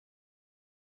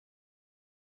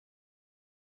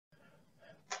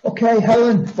Okay,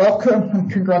 Helen, welcome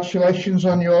and congratulations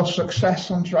on your success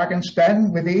on Dragon's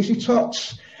Den with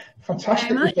EasyTots.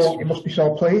 Fantastic result. You must be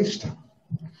so pleased.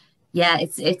 Yeah,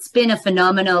 it's been a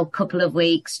phenomenal couple of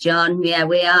weeks, John. Yeah,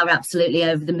 we are absolutely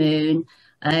over the moon.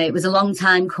 It was a long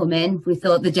time coming. We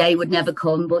thought the day would never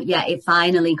come, but yeah, it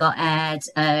finally got aired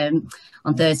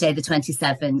on Thursday the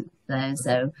 27th.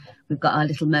 So we've got our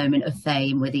little moment of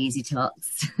fame with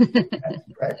EasyTots.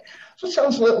 Great. So tell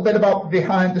us a little bit about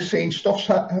behind the scenes stuff,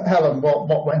 Helen.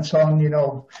 What went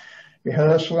on,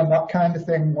 rehearsal and that kind of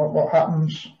thing. What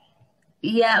happens?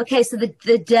 Yeah, okay, so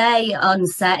the day on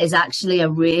set is actually a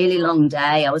really long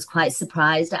day. I was quite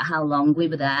surprised at how long we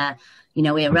were there.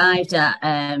 We arrived at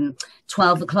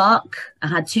 12 o'clock. I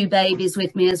had 2 babies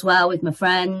with me as well, with my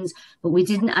friends, but we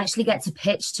didn't actually get to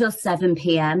pitch till 7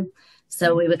 p.m.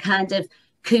 So we were kind of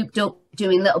cooped up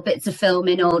doing little bits of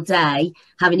filming all day,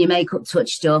 having your makeup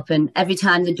touched up. And every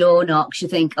time the door knocks, you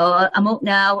think, oh, I'm up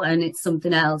now, and it's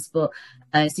something else. But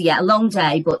so yeah, a long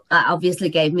day, but that obviously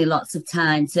gave me lots of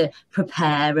time to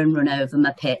prepare and run over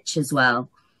my pitch as well.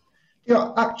 Do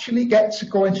you actually get to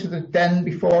go into the den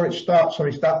before it starts, or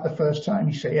is that the first time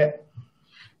you see it?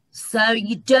 So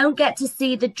you don't get to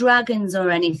see the dragons or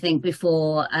anything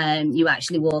before you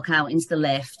actually walk out into the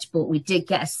lift, but we did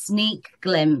get a sneak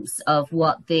glimpse of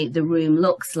what the room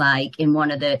looks like in one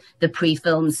of the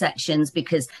pre-film sections,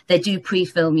 because they do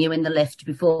pre-film you in the lift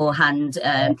beforehand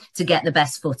to get the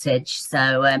best footage.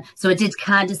 So I did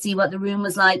kind of see what the room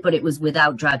was like, but it was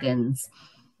without dragons.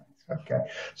 Okay.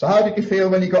 So how did you feel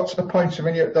when you got to the point of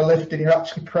when you're at the lift and you're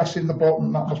actually pressing the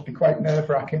button? That must be quite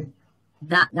nerve-wracking.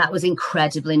 That was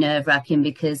incredibly nerve-wracking,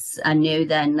 because I knew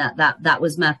then that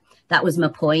was my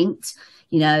point.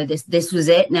 This was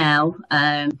it now.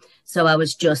 So I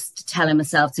was just telling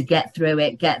myself to get through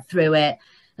it, a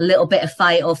little bit of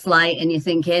fight or flight, and you're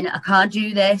thinking, I can't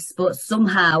do this, but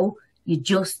somehow you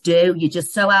just do. You're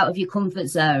just so out of your comfort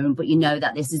zone, but you know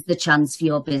that this is the chance for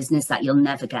your business that you'll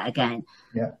never get again.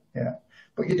 Yeah.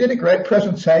 But you did a great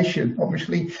presentation.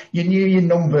 Obviously, you knew your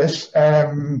numbers.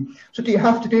 So do you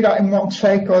have to do that in one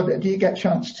take, or do you get a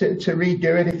chance to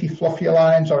redo it if you fluff your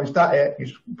lines, or is that it?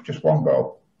 It's just one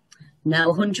go?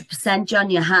 No, 100%, John.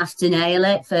 You have to nail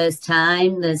it first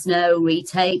time. There's no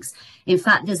retakes. In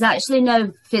fact, there's actually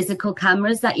no physical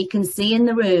cameras that you can see in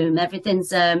the room. Everything's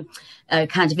kind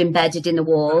of embedded in the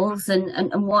walls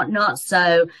and whatnot.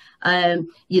 So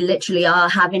you literally are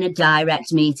having a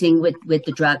direct meeting with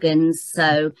the dragons.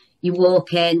 So you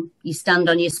walk in, you stand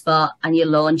on your spot, and you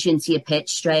launch into your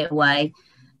pitch straight away.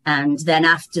 And then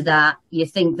after that, you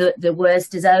think that the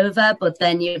worst is over, but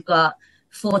then you've got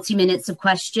 40 minutes of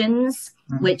questions,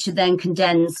 which are then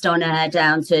condensed on air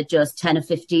down to just 10 or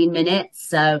 15 minutes.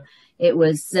 So it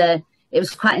was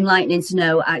quite enlightening to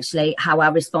know actually how I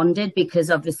responded, because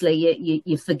obviously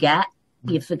you forget.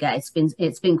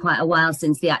 It's been quite a while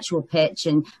since the actual pitch,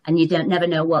 and you never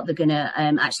know what they're going to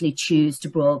actually choose to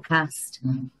broadcast.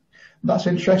 That's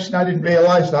interesting. I didn't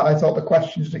realise that. I thought the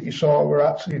questions that you saw were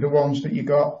actually the ones that you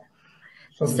got.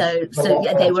 So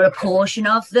yeah, they were a portion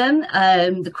of them.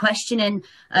 The questioning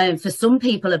for some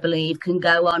people, I believe, can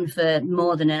go on for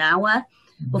more than an hour.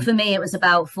 But for me, it was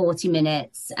about 40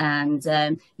 minutes. And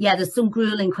yeah, there's some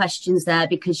grueling questions there,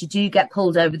 because you do get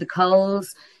pulled over the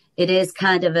coals. It is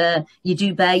kind of you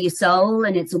do bare your soul,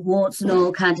 and it's a warts and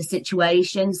all kind of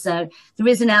situation. So there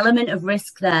is an element of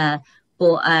risk there.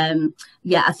 But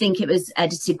yeah, I think it was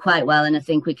edited quite well, and I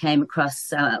think we came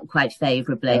across quite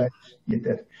favourably. You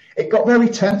did. It got very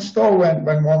tense though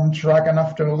when one dragon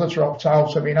after another dropped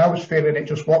out. I mean, I was feeling it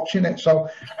just watching it. So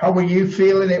how were you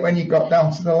feeling it when you got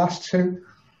down to the last 2?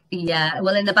 Yeah,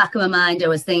 well, in the back of my mind, I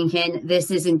was thinking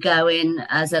this isn't going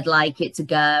as I'd like it to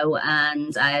go.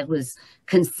 And I was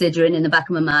considering in the back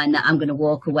of my mind that I'm going to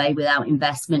walk away without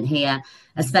investment here,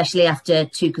 especially after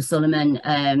Tuka Sullivan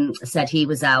said he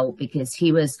was out, because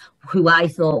he was who I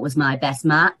thought was my best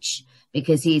match,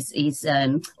 because he's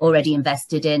already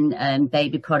invested in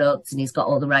baby products, and he's got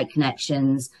all the right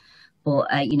connections. But,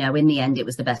 in the end, it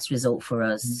was the best result for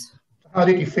us. How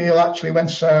did you feel actually when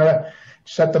Sara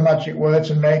said the magic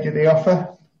words and made you the offer?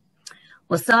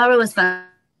 Well, Sara was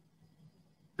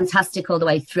fantastic all the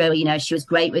way through. She was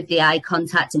great with the eye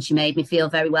contact, and she made me feel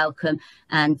very welcome.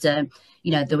 And, there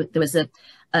was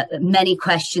many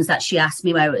questions that she asked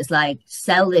me where it was like,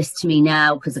 sell this to me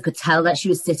now, because I could tell that she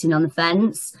was sitting on the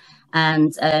fence.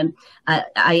 And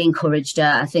I encouraged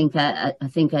her. I think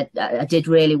I did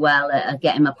really well at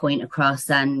getting my point across.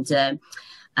 And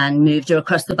and moved her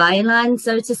across the buying line,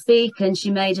 so to speak, and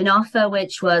she made an offer,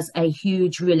 which was a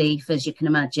huge relief, as you can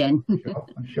imagine.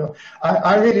 I'm sure.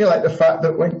 I really like the fact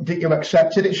that you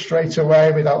accepted it straight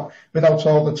away without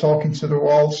all the talking to the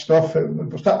wall stuff.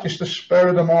 Was that just a spur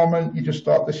of the moment? You just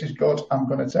thought, this is good, I'm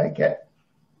going to take it?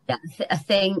 Yeah, I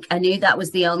think I knew that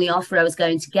was the only offer I was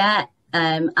going to get.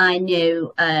 I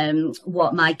knew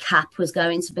what my cap was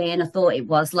going to be, and I thought it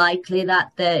was likely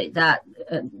that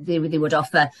they would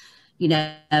offer, you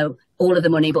know, all of the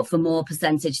money, but for more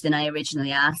percentage than I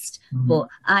originally asked. But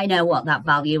I know what that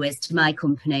value is to my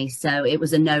company, so it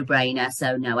was a no-brainer.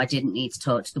 So no, I didn't need to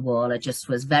talk to the wall. I just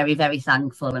was very, very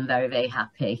thankful and very, very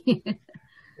happy.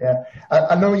 Yeah,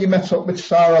 I know you met up with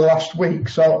Sara last week.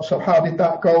 So how did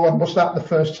that go? And was that the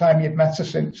first time you've met her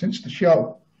since the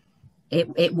show?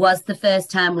 It was the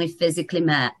first time we've physically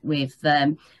met. We've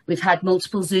had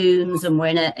multiple Zooms, and we're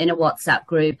in a WhatsApp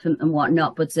group and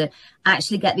whatnot. But to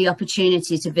actually get the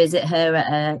opportunity to visit her at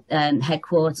her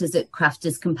headquarters at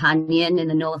Crafters Companion in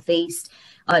the Northeast,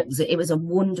 it was a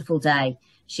wonderful day.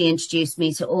 She introduced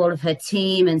me to all of her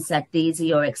team and said, "These are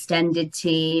your extended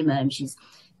team." She's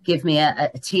give me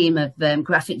a team of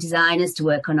graphic designers to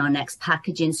work on our next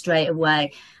packaging straight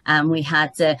away. And we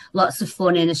had lots of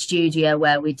fun in a studio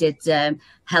where we did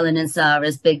Helen and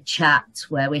Sara's big chat,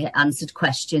 where we answered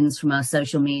questions from our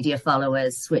social media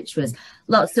followers, which was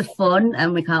lots of fun.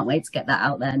 And we can't wait to get that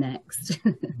out there next.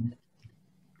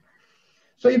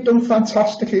 So you've done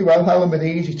fantastically well, Helen, with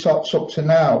EasyTots up to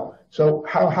now. So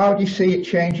how do you see it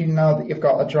changing now that you've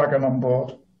got a dragon on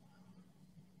board?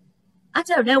 I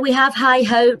don't know. We have high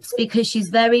hopes because she's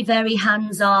very, very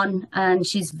hands-on, and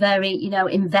she's very, you know,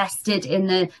 invested in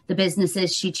the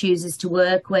businesses she chooses to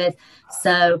work with.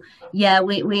 So, yeah,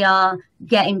 we are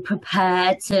getting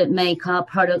prepared to make our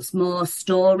products more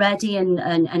store ready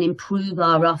and improve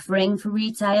our offering for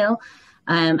retail.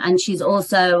 And she's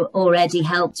also already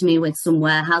helped me with some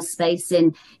warehouse space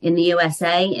in the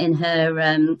USA in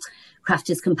her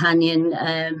Crafters Companion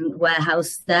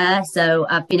warehouse there. So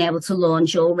I've been able to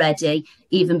launch already,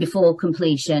 even before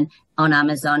completion, on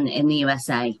Amazon in the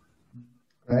USA.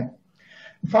 Right.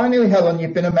 And finally, Helen,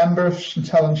 you've been a member of St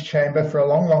Helens Chamber for a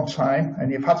long, long time,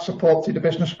 and you've had support through the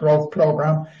Business Growth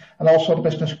Programme and also the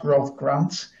Business Growth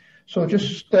Grant. So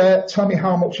just tell me,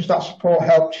 how much has that support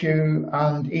helped you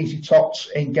and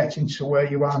EasyTots in getting to where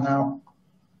you are now?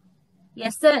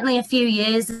 Yes, certainly a few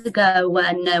years ago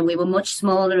when we were much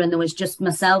smaller and there was just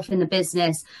myself in the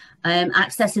business,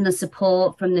 accessing the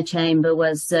support from the Chamber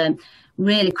was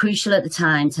really crucial at the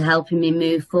time to helping me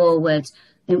move forward.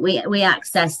 We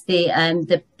accessed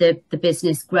the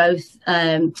business growth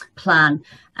plan,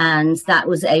 and that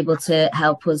was able to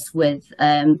help us with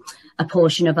a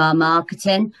portion of our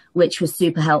marketing, which was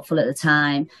super helpful at the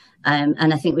time.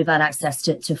 And I think we've had access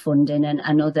to funding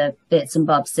and other bits and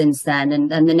bobs since then. And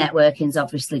the networking's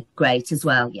obviously great as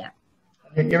well, yeah.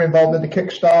 You're involved in the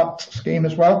Kickstart scheme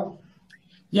as well?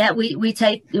 Yeah, we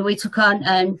took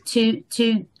on two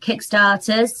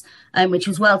Kickstarters, which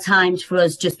was well timed for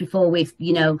us just before we've,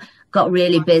 you know, got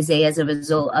really busy as a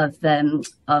result of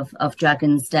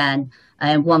Dragon's Den.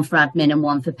 One for admin and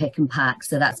one for pick and pack.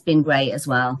 So that's been great as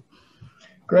well.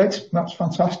 Great, that's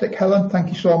fantastic, Helen. Thank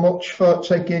you so much for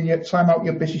taking your time out of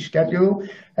your busy schedule.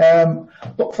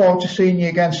 Look forward to seeing you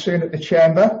again soon at the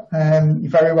Chamber.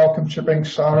 You're very welcome to bring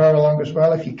Sara along as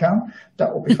well if you can.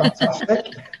 That will be fantastic.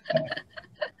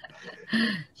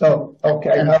 So,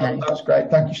 okay, Helen, that's great.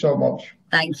 Thank you so much.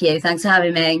 Thank you. Thanks for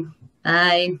having me.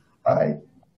 Bye. Bye.